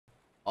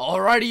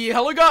Alrighty,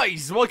 hello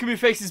guys, welcome your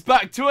faces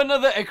back to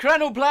another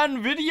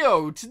Ekranoplan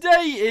video.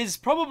 Today is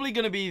probably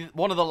going to be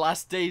one of the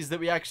last days that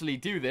we actually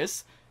do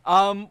this.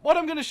 What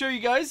I'm going to show you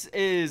guys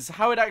is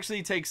how it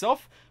actually takes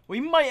off. We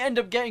might end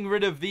up getting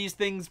rid of these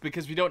things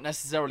because we don't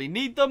necessarily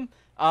need them.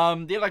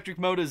 The electric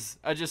motors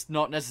are just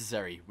not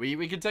necessary.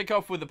 We can take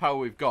off with the power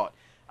we've got.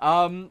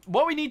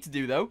 What we need to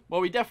do though,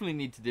 what we definitely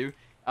need to do,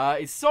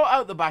 is sort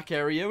out the back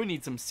area. We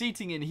need some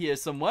seating in here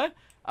somewhere.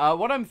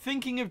 What I'm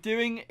thinking of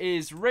doing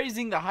is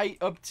raising the height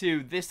up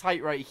to this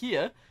height right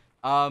here,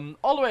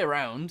 all the way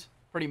around,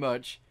 pretty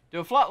much. Do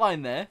a flat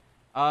line there,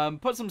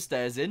 put some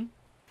stairs in,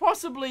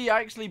 possibly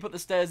actually put the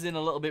stairs in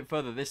a little bit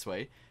further this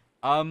way,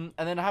 and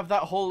then have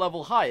that whole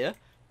level higher,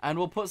 and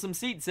we'll put some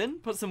seats in,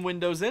 put some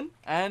windows in,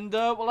 and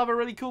we'll have a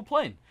really cool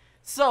plane.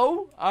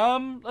 So,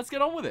 let's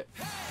get on with it.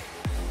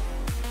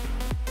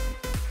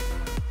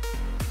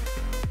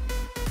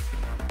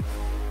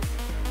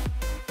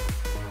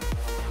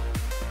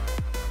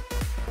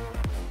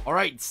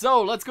 Alright,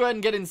 so let's go ahead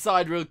and get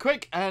inside real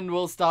quick and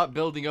we'll start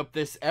building up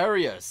this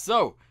area.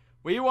 So,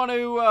 we want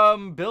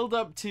to build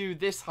up to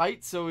this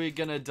height, so we're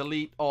going to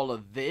delete all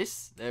of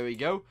this. There we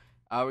go.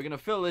 We're going to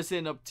fill this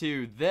in up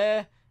to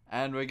there,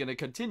 and we're going to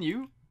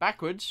continue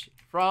backwards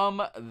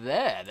from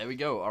there. There we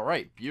go.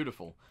 Alright,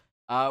 beautiful.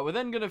 We're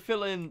then going to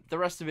fill in the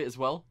rest of it as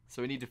well.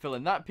 So we need to fill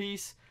in that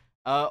piece.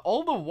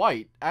 All the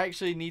white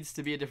actually needs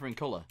to be a different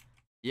color.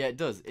 Yeah, it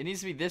does. It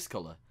needs to be this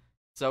color.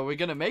 So we're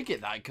going to make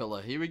it that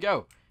color. Here we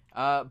go.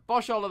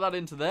 Bosh all of that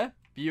into there.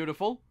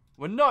 Beautiful.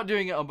 We're not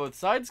doing it on both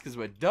sides because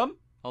we're dumb.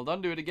 Hold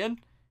on, do it again.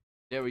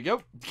 There we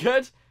go.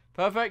 Good.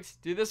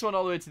 Perfect. Do this one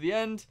all the way to the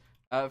end.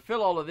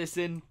 Fill all of this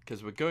in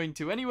because we're going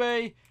to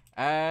anyway.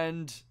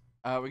 And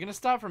we're going to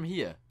start from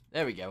here.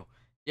 There we go.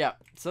 Yeah,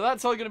 so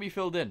that's all going to be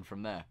filled in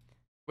from there.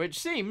 Which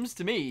seems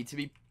to me to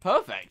be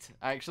perfect,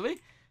 actually.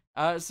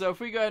 So if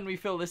we go ahead and we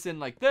fill this in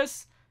like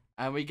this,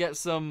 and we get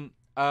some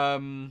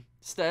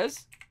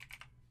stairs,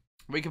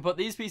 we can put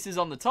these pieces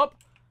on the top.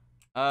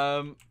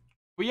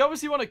 We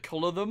obviously want to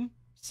color them,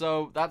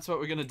 so that's what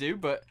we're going to do,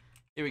 but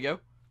here we go.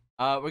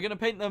 We're going to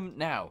paint them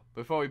now,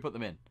 before we put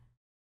them in,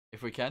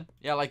 if we can.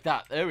 Yeah, like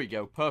that. There we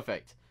go.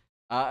 Perfect.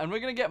 And we're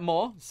going to get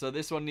more, so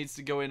this one needs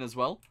to go in as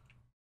well.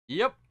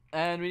 Yep,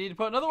 and we need to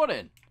put another one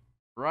in.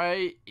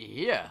 Right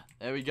here.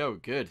 There we go.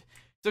 Good.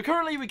 So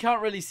currently, we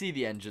can't really see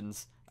the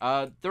engines.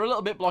 They're a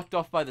little bit blocked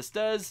off by the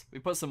stairs. We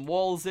put some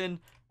walls in,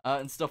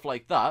 and stuff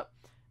like that.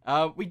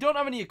 We don't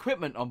have any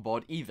equipment on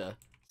board either.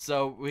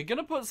 So, we're going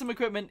to put some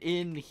equipment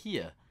in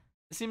here.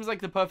 It seems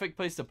like the perfect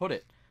place to put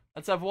it.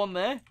 Let's have one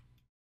there.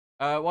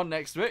 One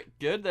next to it.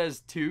 Good, there's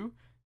two.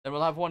 Then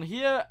we'll have one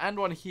here and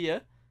one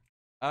here.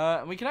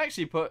 And we can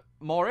actually put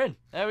more in.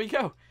 There we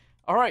go.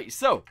 Alright,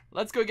 so,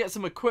 let's go get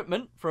some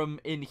equipment from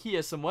in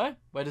here somewhere.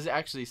 Where does it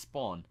actually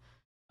spawn?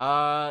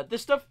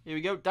 This stuff. Here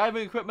we go.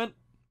 Diving equipment.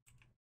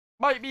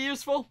 Might be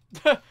useful.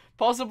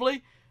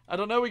 Possibly. I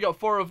don't know. We got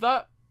 4 of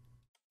that.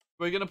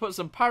 We're going to put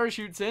some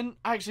parachutes in.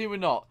 Actually, we're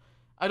not.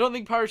 I don't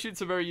think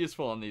parachutes are very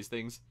useful on these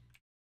things.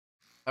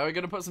 We're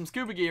going to put some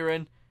scuba gear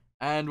in.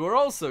 And we're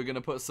also going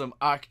to put some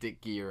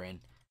Arctic gear in.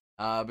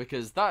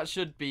 Because that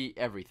should be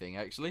everything,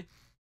 actually.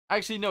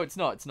 Actually, no, it's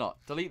not. It's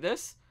not. Delete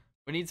this.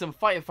 We need some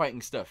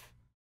firefighting stuff.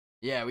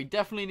 Yeah, we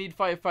definitely need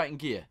firefighting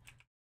gear.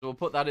 So we'll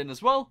put that in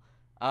as well.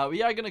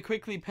 We are going to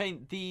quickly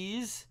paint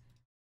these.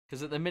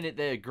 Because at the minute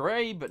they're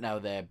grey, but now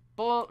they're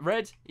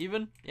red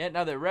even. Yeah,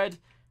 now they're red.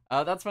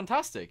 That's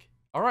fantastic.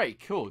 Alright,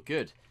 cool,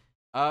 good.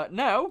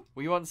 Now,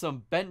 we want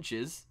some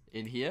benches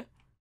in here.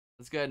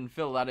 Let's go ahead and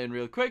fill that in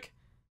real quick.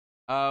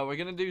 We're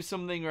going to do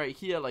something right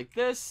here like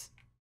this.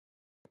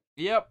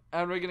 Yep,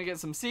 and we're going to get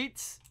some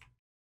seats.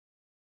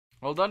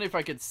 Well done, if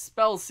I could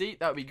spell seat,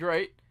 that would be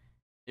great.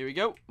 Here we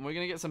go. And we're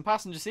going to get some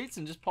passenger seats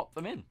and just pop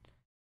them in.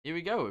 Here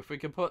we go. If we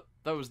could put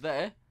those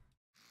there,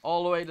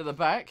 all the way to the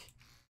back,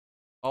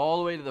 all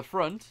the way to the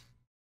front,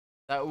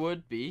 that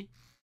would be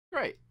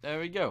great.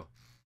 There we go.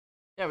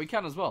 Yeah, we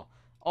can as well.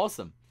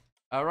 Awesome.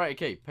 Alright,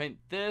 okay, paint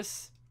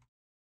this.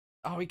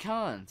 Oh, we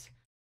can't.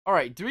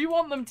 Alright, do we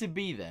want them to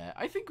be there?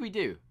 I think we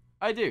do.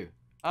 I do.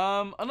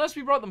 Unless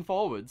we brought them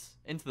forwards,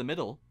 into the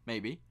middle,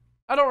 maybe.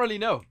 I don't really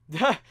know.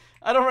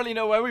 I don't really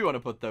know where we want to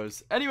put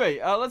those.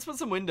 Anyway, let's put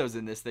some windows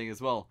in this thing as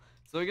well.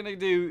 So we're going to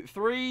do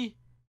 3,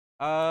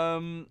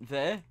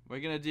 there. We're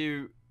going to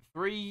do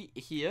 3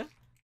 here.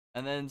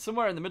 And then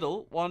somewhere in the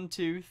middle, 1,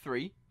 2,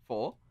 3,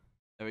 4.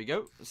 There we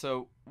go.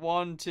 So,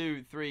 1,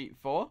 2, 3,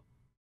 4.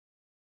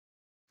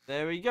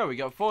 There we go. We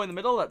got 4 in the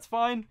middle. That's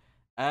fine.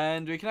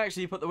 And we can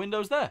actually put the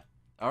windows there.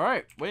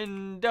 Alright.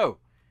 Window.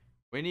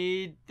 We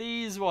need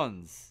these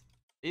ones.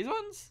 These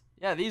ones?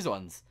 Yeah, these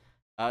ones.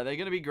 They're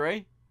going to be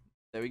grey.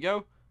 There we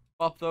go.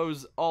 Pop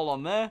those all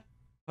on there.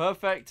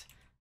 Perfect.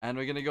 And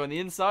we're going to go on the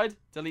inside.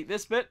 Delete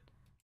this bit,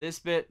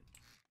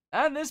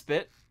 and this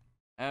bit.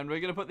 And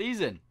we're going to put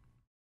these in.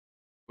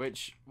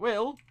 Which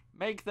will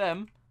make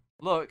them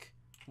look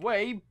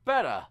way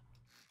better.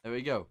 There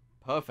we go.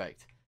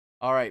 Perfect.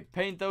 Alright,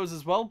 paint those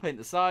as well. Paint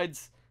the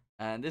sides,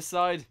 and this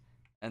side,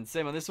 and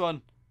same on this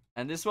one,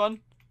 and this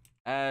one,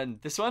 and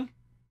this one,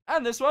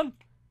 and this one,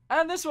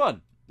 and this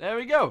one. There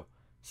we go.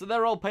 So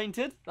they're all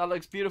painted. That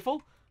looks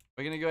beautiful.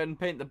 We're going to go ahead and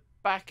paint the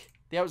back,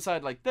 the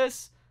outside like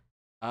this.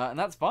 And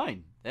that's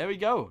fine. There we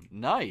go.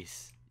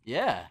 Nice.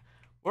 Yeah.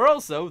 We're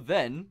also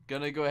then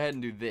going to go ahead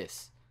and do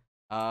this.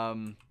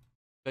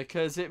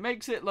 Because it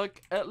makes it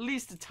look at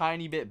least a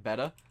tiny bit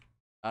better.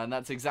 And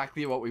that's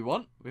exactly what we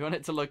want. We want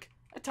it to look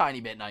a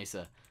tiny bit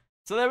nicer.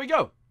 So there we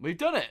go. We've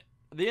done it.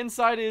 The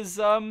inside is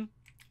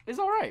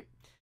alright.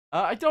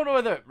 I don't know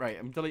whether... Right,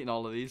 I'm deleting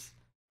all of these.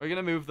 We're going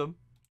to move them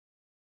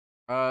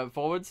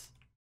forwards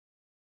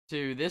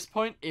to this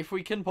point. If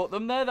we can put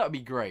them there, that would be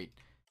great.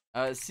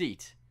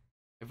 Seat.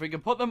 If we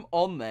can put them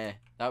on there,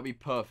 that would be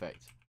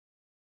perfect.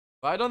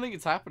 But I don't think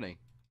it's happening.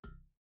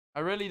 I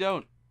really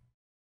don't.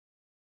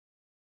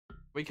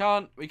 We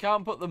can't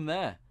put them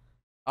there.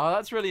 Oh,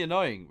 that's really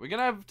annoying. We're going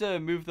to have to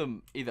move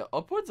them either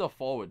upwards or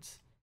forwards.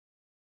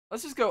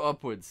 Let's just go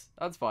upwards.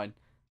 That's fine.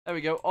 There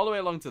we go. All the way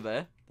along to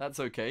there. That's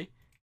okay.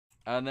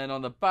 And then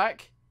on the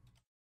back,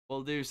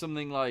 we'll do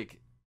something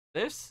like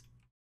this.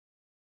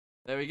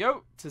 There we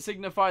go. To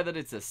signify that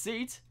it's a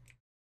seat.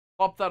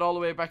 Pop that all the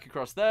way back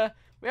across there.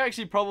 We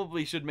actually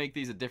probably should make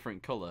these a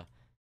different color.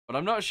 But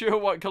I'm not sure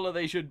what color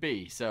they should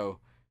be. So,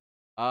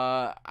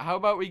 how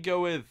about we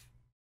go with...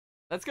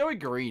 Let's go with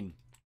green.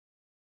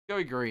 Go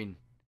with green.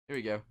 Here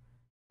we go.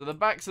 So the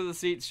backs of the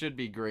seats should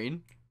be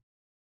green.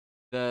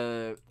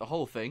 The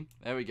whole thing.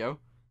 There we go.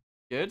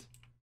 Good.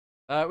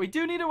 We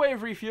do need a way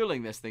of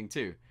refueling this thing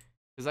too.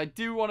 Because I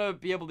do want to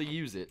be able to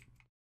use it.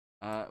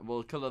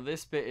 We'll color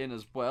this bit in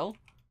as well.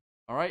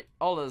 Alright.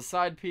 All of the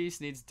side piece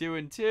needs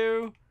doing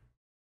too.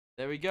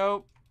 There we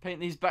go.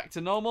 Paint these back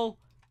to normal.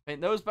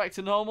 Paint those back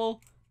to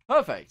normal.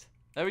 Perfect.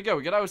 There we go.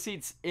 We got our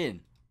seats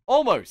in.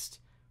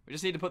 Almost. We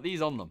just need to put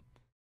these on them.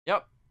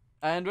 Yep.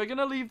 And we're going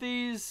to leave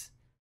these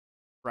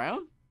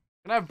brown.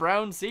 We're going to have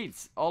brown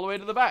seats all the way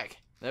to the back.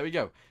 There we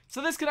go.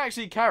 So this can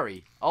actually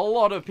carry a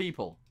lot of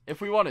people if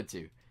we wanted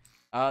to.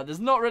 There's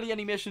not really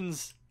any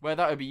missions where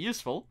that would be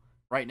useful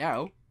right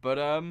now. But,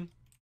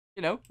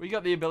 you know, we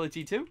got the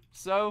ability to.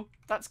 So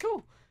that's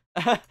cool.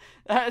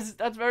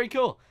 That's very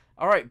cool.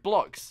 All right,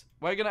 blocks.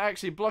 We're going to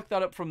actually block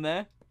that up from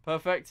there.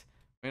 Perfect.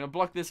 We're going to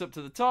block this up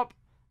to the top.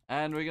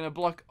 And we're going to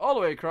block all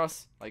the way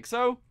across like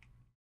so.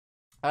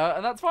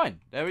 And that's fine.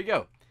 There we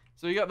go.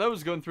 So we got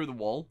those going through the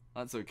wall.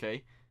 That's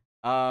okay.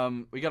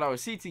 We got our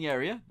seating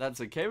area.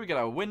 That's okay. We got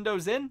our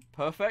windows in.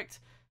 Perfect.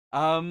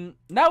 Now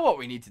what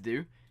we need to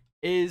do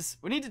is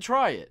we need to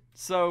try it.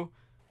 So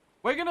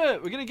we're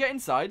gonna get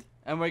inside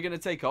and we're gonna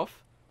take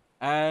off.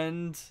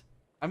 And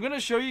I'm gonna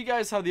show you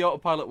guys how the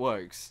autopilot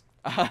works.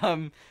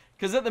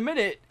 Because at the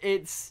minute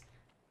it's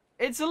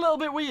a little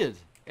bit weird.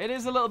 It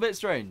is a little bit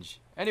strange.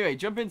 Anyway,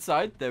 jump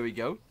inside. There we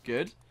go.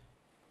 Good.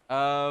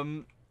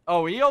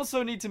 Oh, we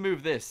also need to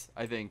move this,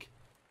 I think.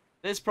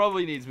 This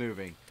probably needs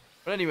moving.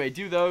 But anyway,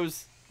 do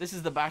those. This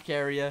is the back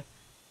area.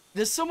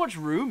 There's so much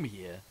room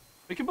here.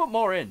 We can put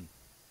more in.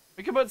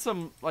 We can put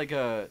some, like,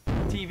 a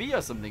TV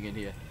or something in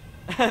here.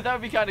 That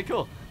would be kind of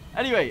cool.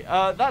 Anyway,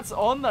 that's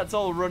on. That's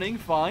all running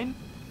fine.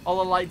 All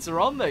the lights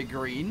are on. They're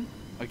green.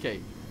 Okay.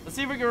 Let's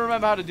see if we can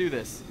remember how to do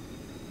this.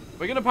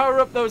 We're going to power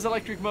up those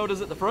electric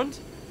motors at the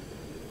front.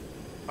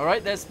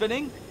 Alright, they're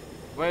spinning.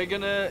 We're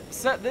going to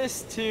set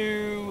this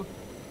to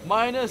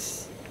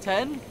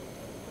 -10.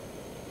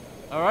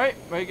 Alright,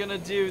 we're going to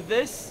do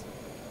this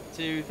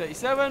to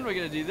 37. We're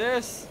going to do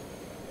this.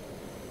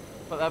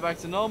 Put that back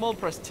to normal.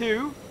 Press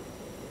 2.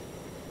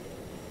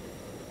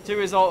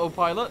 2 is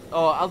autopilot,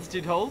 or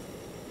altitude hold.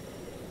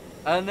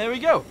 And there we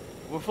go.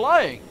 We're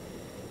flying.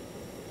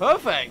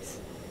 Perfect.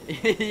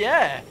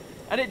 Yeah.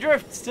 And it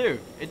drifts too.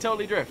 It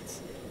totally drifts.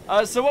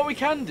 So what we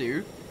can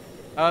do,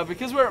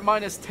 because we're at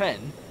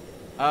 -10,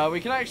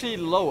 we can actually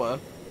lower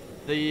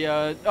the,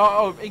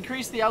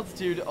 increase the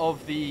altitude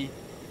of the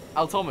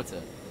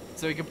altimeter.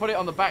 So we can put it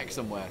on the back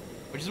somewhere,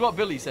 which is what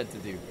Billy said to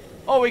do.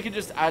 Or we can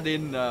just add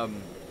in,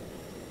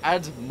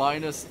 add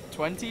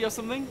 -20 or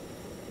something.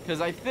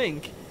 Because I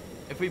think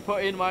if we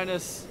put in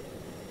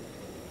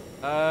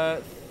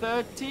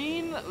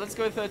 -13, let's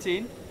go with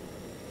 13.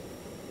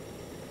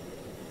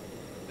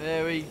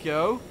 There we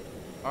go.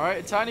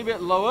 Alright, a tiny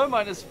bit lower,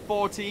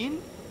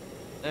 -14.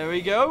 There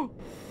we go.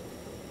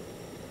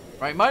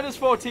 Right,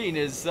 -14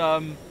 is,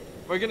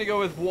 we're going to go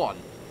with 1.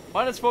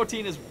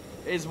 -14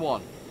 is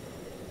 1.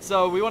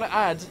 So we want to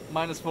add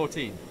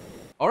 -14.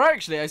 Or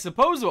actually, I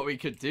suppose what we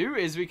could do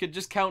is we could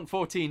just count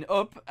 14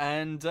 up,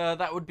 and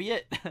that would be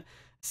it.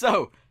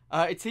 So,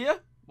 it's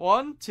here.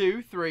 1,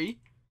 2, 3,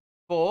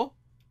 4,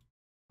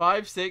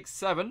 5, 6,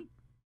 7,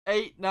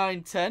 8,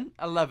 9, 10,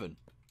 11.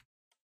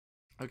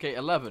 Okay,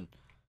 11,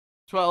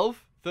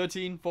 12,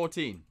 13,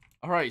 14.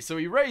 Alright, so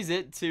we raise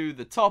it to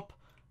the top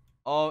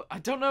of... I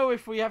don't know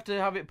if we have to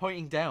have it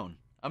pointing down.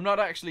 I'm not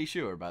actually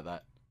sure about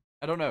that.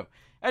 I don't know.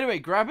 Anyway,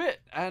 grab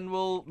it, and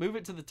we'll move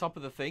it to the top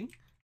of the thing.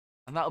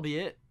 And that'll be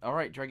it.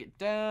 Alright, drag it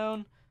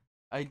down.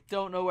 I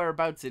don't know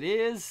whereabouts it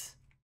is.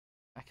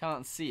 I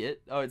can't see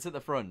it. Oh, it's at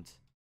the front.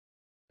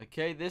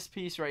 Okay, this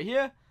piece right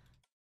here.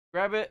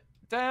 Grab it,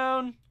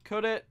 down,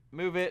 cut it,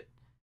 move it,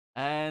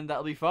 and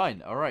that'll be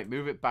fine. Alright,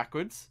 move it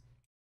backwards.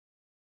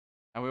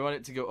 And we want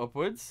it to go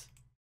upwards.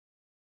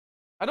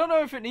 I don't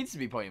know if it needs to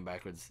be pointing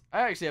backwards.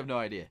 I actually have no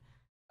idea.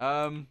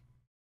 Let's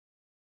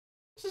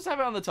just have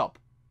it on the top.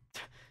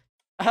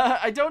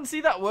 I don't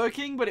see that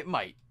working, but it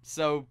might.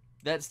 So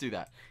let's do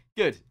that.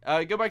 Good.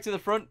 Go back to the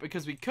front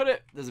because we cut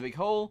it. There's a big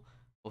hole.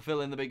 We'll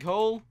fill in the big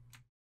hole.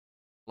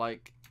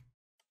 Like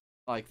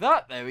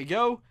that. There we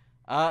go.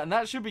 And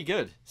that should be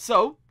good.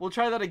 So we'll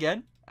try that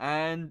again.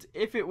 And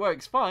if it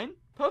works fine,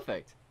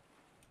 perfect.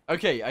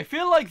 Okay, I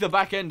feel like the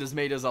back end has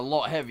made us a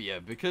lot heavier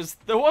because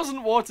there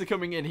wasn't water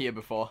coming in here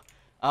before.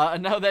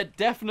 And now there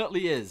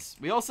definitely is.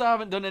 We also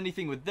haven't done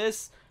anything with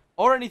this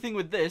or anything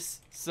with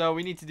this, so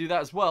we need to do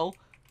that as well.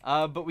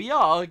 But we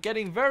are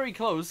getting very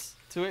close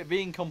to it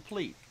being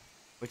complete,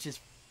 which is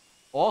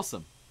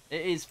awesome.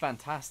 It is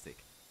fantastic.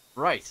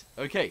 Right,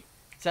 okay.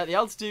 Set the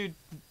altitude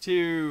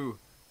to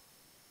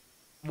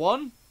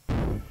 1.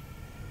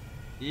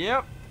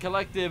 Yep,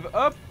 collective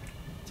up.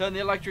 Turn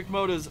the electric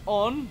motors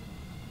on.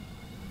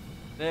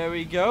 There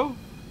we go.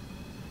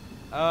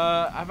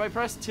 Have I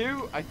pressed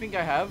 2? I think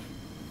I have.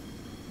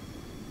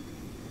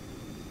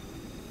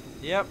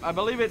 Yep, I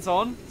believe it's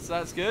on, so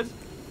that's good.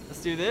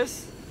 Let's do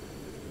this.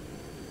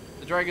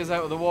 The drag us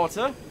out of the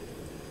water.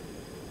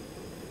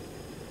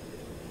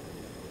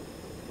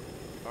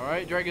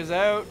 Alright, drag us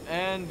out,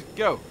 and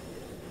go.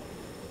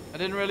 That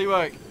didn't really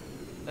work.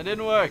 That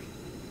didn't work.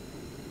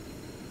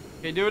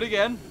 Okay, do it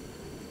again.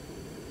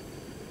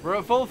 We're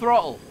at full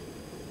throttle.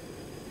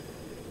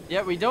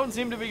 Yeah, we don't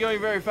seem to be going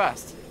very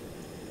fast.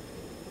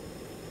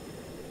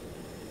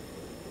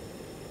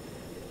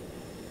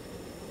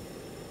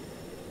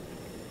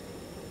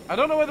 I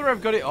don't know whether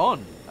I've got it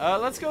on.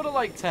 Let's go to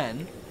like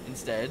 10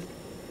 instead.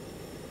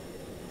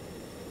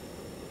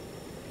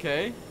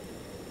 Okay.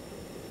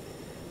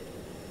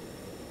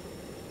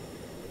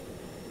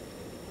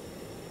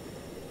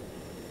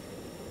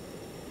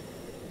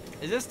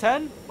 Is this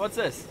 10? What's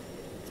this?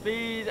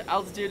 Speed,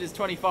 altitude is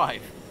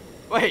 25.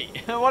 Wait,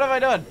 what have I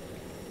done?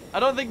 I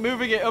don't think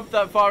moving it up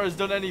that far has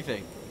done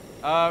anything.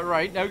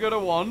 Right, now go to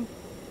 1.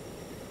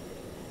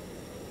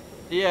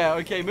 Yeah,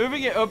 okay,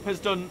 moving it up has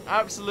done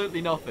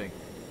absolutely nothing.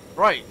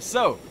 Right,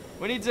 so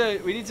we need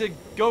to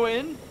go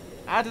in,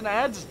 add an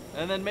ad,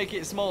 and then make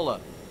it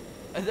smaller.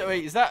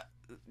 Wait, is that?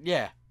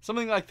 Yeah,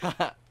 something like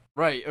that.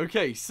 Right,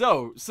 okay,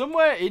 so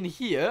somewhere in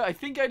here, I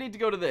think I need to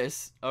go to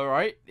this. All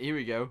right, here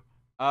we go.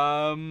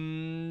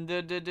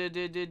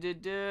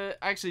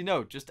 Actually,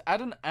 no, just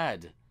add an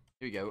ad.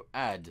 Here we go,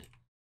 add.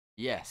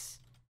 Yes.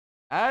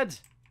 Add.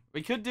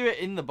 We could do it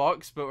in the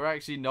box, but we're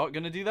actually not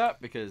going to do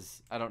that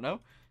because I don't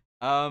know.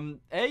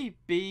 A,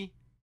 B,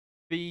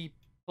 B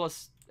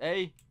plus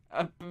A.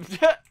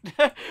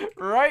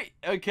 Right,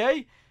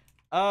 okay.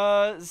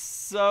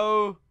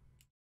 So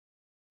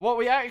what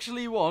we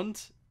actually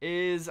want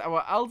is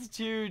our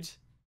altitude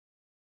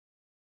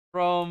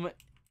from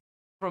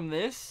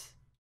this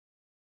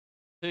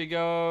to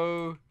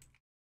go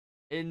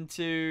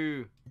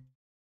into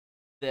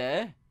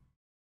there.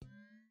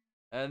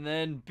 And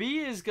then B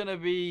is going to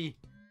be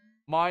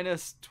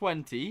minus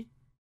 20.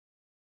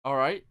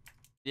 Alright.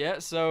 Yeah,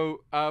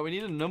 so we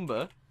need a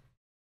number.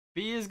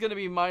 B is going to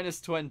be minus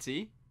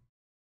 20.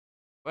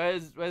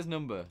 Where's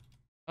number?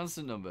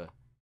 Constant number.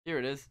 Here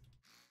it is.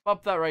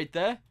 Pop that right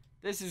there.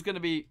 This is going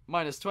to be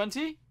minus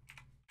 20.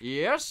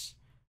 Yes.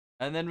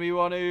 And then we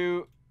want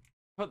to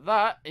put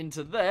that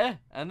into there.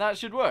 And that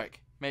should work.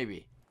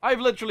 Maybe. I have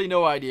literally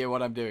no idea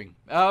what I'm doing.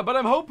 But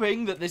I'm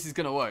hoping that this is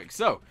going to work.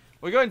 So,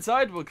 we'll go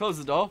inside. We'll close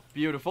the door.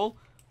 Beautiful.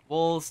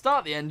 We'll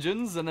start the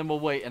engines. And then we'll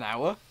wait an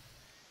hour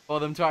for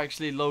them to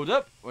actually load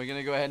up. We're going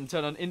to go ahead and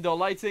turn on indoor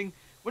lighting.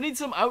 We need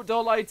some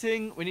outdoor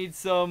lighting. We need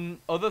some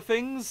other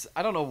things.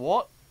 I don't know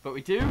what, but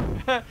we do.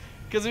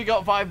 Because we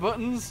got 5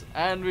 buttons,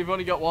 and we've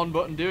only got 1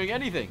 button doing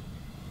anything.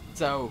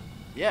 So,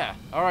 yeah.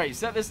 Alright,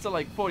 set this to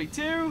like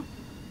 42.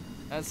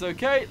 That's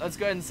okay. Let's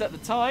go ahead and set the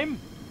time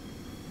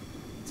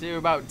to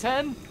about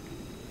 10.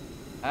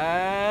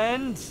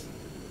 And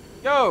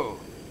go.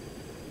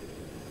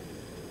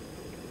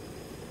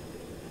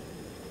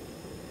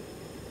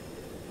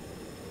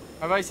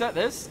 Have I set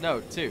this? No,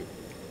 2.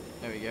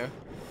 There we go.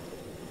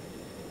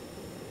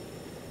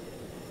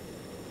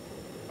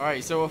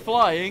 Alright, so we're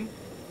flying.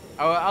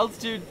 Our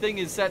altitude thing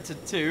is set to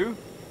 2.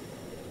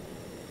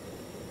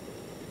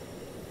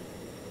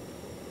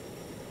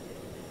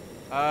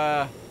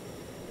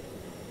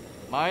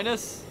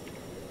 Minus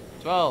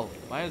 12.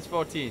 Minus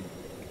 14.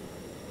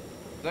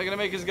 Is that gonna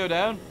make us go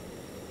down?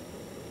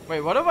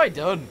 Wait, what have I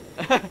done?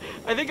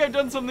 I think I've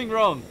done something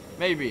wrong.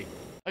 Maybe.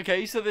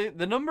 Okay, so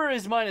the number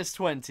is minus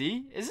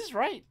 20. Is this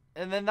right?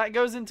 And then that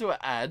goes into an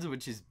add,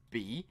 which is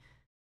B.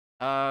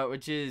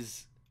 Which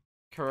is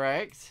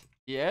correct.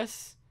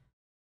 Yes.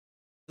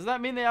 Does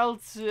that mean the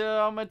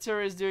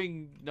altimeter is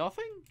doing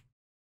nothing?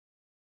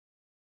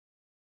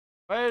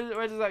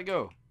 Where does that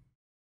go?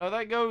 Oh,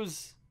 that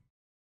goes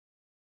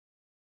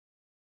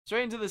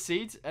straight into the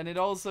seat, and it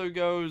also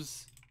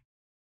goes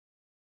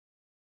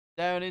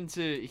down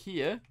into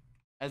here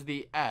as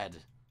the add.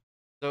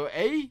 So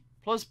A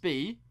plus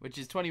B, which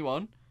is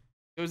 21,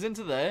 goes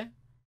into there.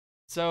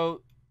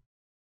 So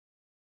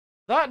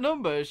That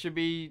number should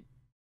be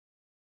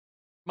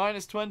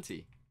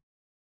 -20.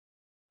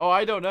 Oh,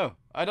 I don't know.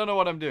 I don't know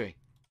what I'm doing.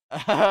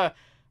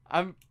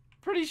 I'm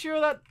pretty sure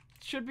that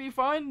should be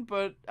fine,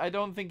 but I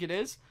don't think it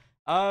is.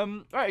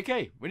 Right,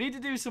 okay. We need to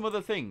do some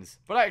other things.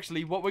 But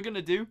actually, what we're going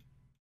to do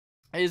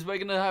is we're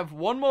going to have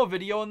one more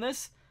video on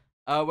this,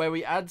 where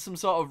we add some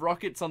sort of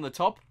rockets on the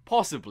top.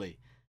 Possibly.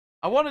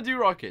 I want to do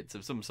rockets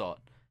of some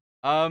sort.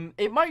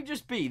 It might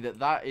just be that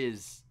that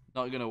is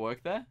not going to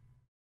work there.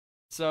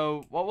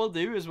 So, what we'll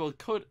do is we'll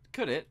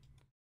cut it,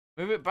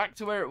 move it back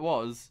to where it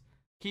was,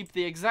 keep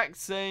the exact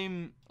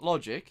same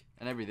logic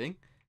and everything,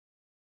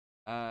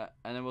 and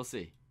then we'll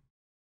see.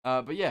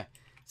 But yeah,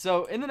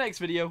 so in the next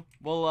video,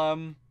 we'll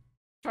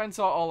try and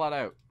sort all that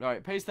out.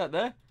 Alright, paste that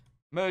there,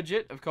 merge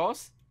it, of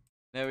course.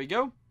 There we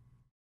go.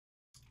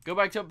 Go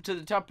back up to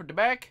the top of the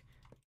back,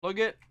 plug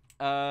it.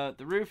 The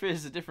roof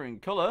is a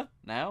different color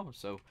now,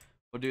 so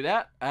we'll do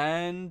that,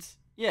 and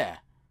yeah.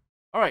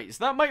 Alright,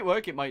 so that might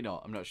work, it might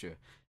not, I'm not sure.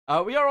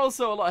 We are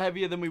also a lot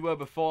heavier than we were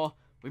before.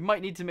 We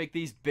might need to make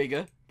these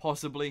bigger,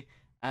 possibly.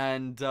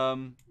 And,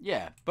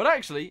 yeah. But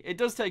actually, it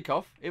does take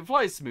off. It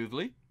flies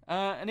smoothly.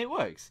 And it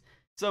works.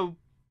 So,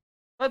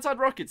 let's add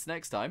rockets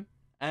next time.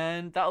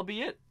 And that'll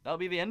be it. That'll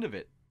be the end of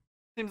it.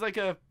 Seems like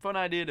a fun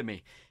idea to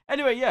me.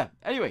 Anyway, yeah.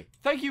 Anyway,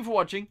 thank you for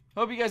watching.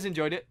 Hope you guys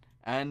enjoyed it.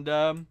 And,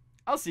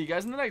 I'll see you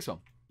guys in the next one.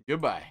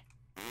 Goodbye.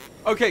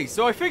 Okay,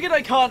 so I figured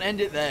I can't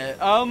end it there.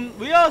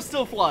 We are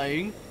still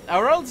flying.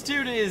 Our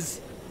altitude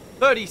is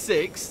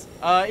 36,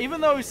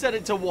 even though we set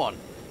it to 1,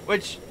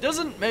 which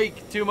doesn't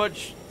make too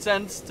much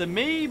sense to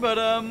me, but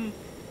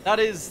that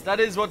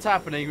is what's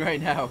happening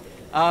right now.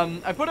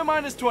 I put a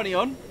 -20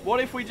 on. What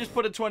if we just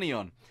put a 20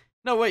 on?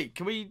 No, wait,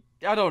 can we?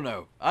 I don't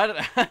know.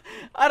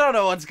 I don't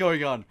know what's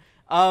going on.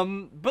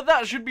 But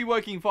that should be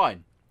working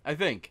fine, I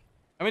think.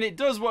 I mean, it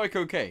does work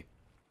okay,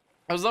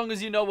 as long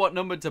as you know what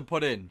number to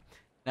put in.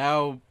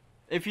 Now,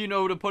 if you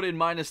know to put in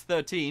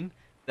 -13,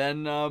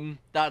 then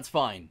that's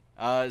fine.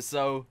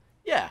 So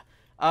yeah.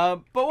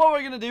 But what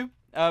we're gonna do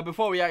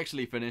before we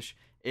actually finish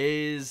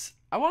is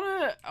I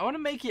wanna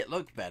make it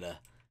look better.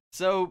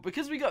 So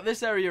because we got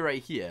this area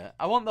right here,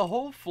 I want the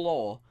whole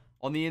floor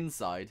on the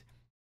inside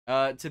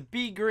to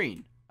be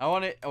green. I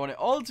want it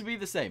all to be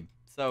the same.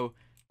 So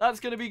that's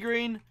gonna be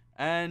green,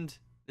 and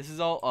this is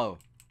all. Oh,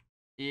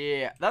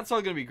 yeah, that's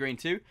all gonna be green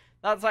too.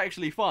 That's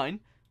actually fine,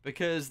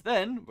 because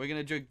then we're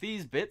gonna jug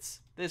these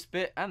bits, this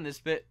bit, and this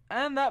bit,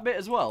 and that bit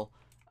as well.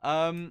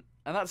 And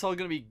that's all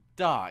gonna be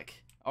dark.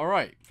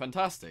 Alright,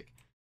 fantastic.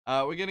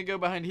 We're going to go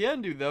behind here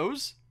and do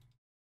those.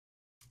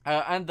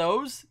 And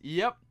those,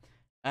 yep.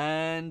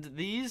 And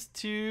these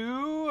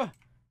two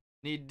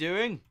need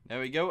doing.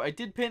 There we go. I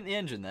did paint the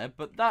engine there,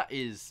 but that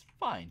is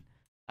fine,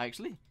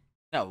 actually.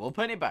 No, we'll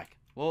paint it back.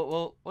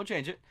 We'll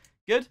change it.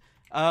 Good.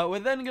 We're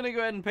then going to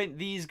go ahead and paint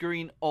these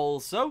green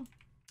also.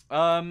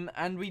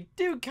 And we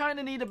do kind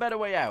of need a better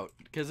way out,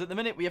 because at the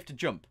minute we have to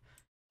jump.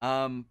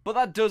 But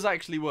that does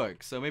actually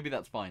work, so maybe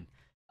that's fine.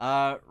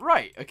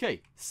 Right,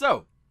 okay,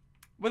 so,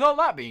 with all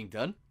that being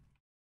done,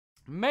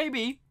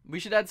 maybe we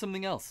should add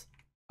something else.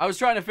 I was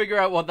trying to figure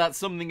out what that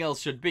something else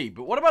should be,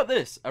 but what about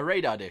this? A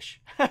radar dish.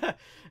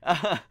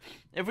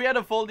 If we had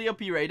a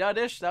foldy-uppy radar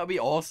dish, that would be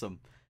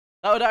awesome.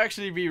 That would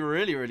actually be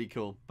really, really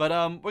cool. But,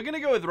 we're gonna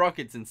go with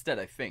rockets instead,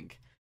 I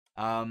think.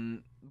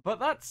 But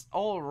that's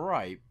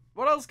alright.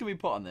 What else can we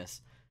put on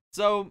this?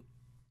 So,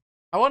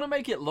 I want to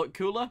make it look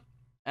cooler,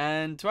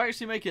 and to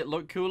actually make it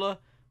look cooler,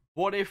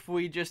 what if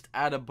we just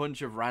add a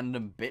bunch of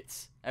random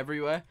bits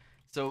everywhere?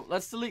 So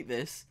let's delete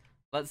this.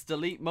 Let's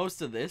delete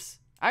most of this.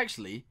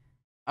 Actually,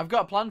 I've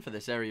got a plan for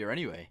this area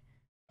anyway.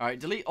 Alright,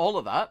 delete all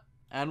of that.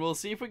 And we'll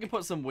see if we can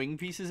put some wing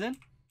pieces in.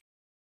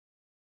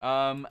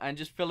 And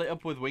just fill it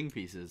up with wing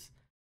pieces.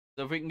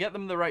 So if we can get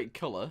them the right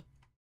color.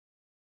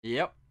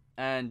 Yep.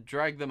 And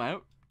drag them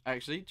out.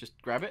 Actually,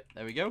 just grab it.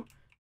 There we go.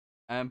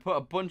 And put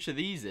a bunch of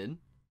these in.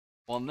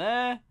 One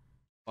there.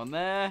 One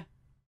there.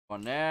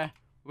 One there.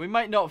 We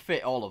might not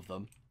fit all of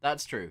them.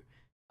 That's true.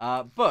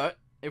 But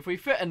if we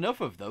fit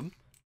enough of them,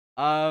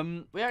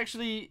 we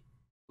actually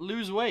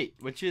lose weight,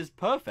 which is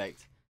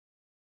perfect.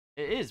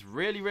 It is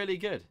really, really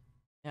good.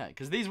 Yeah,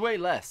 because these weigh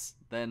less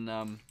than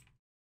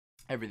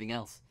everything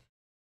else.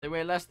 They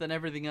weigh less than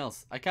everything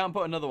else. I can't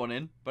put another one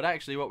in, but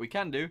actually what we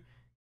can do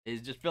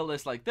is just fill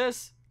this like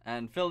this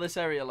and fill this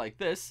area like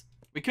this.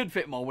 We could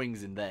fit more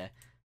wings in there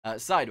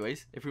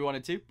sideways if we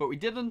wanted to, but we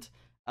didn't.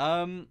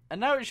 And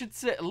now it should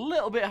sit a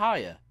little bit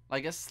higher.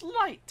 Like a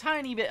slight,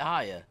 tiny bit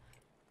higher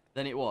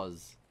than it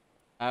was.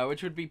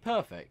 Which would be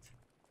perfect.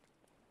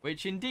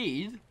 Which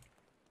indeed,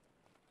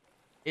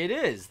 it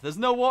is. There's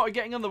no water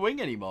getting on the wing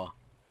anymore.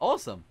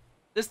 Awesome.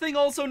 This thing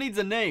also needs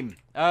a name.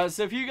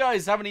 So if you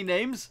guys have any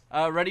names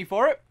ready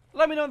for it,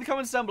 let me know in the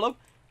comments down below.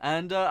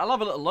 And I'll have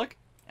a little look.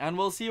 And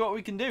we'll see what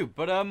we can do.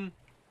 But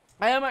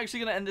I am actually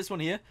going to end this one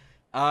here.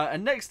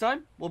 And next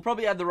time, we'll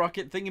probably add the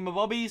rocket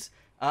thingamabobbies.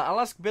 I'll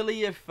ask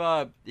Billy if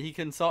he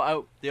can sort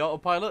out the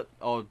autopilot.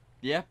 Or...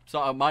 yeah,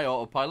 sort out my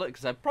autopilot,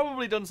 because I've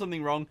probably done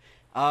something wrong.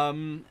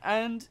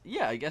 And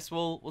yeah, I guess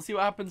we'll see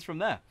what happens from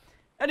there.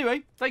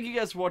 Anyway, thank you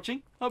guys for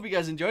watching. Hope you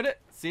guys enjoyed it.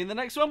 See you in the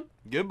next one.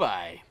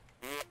 Goodbye.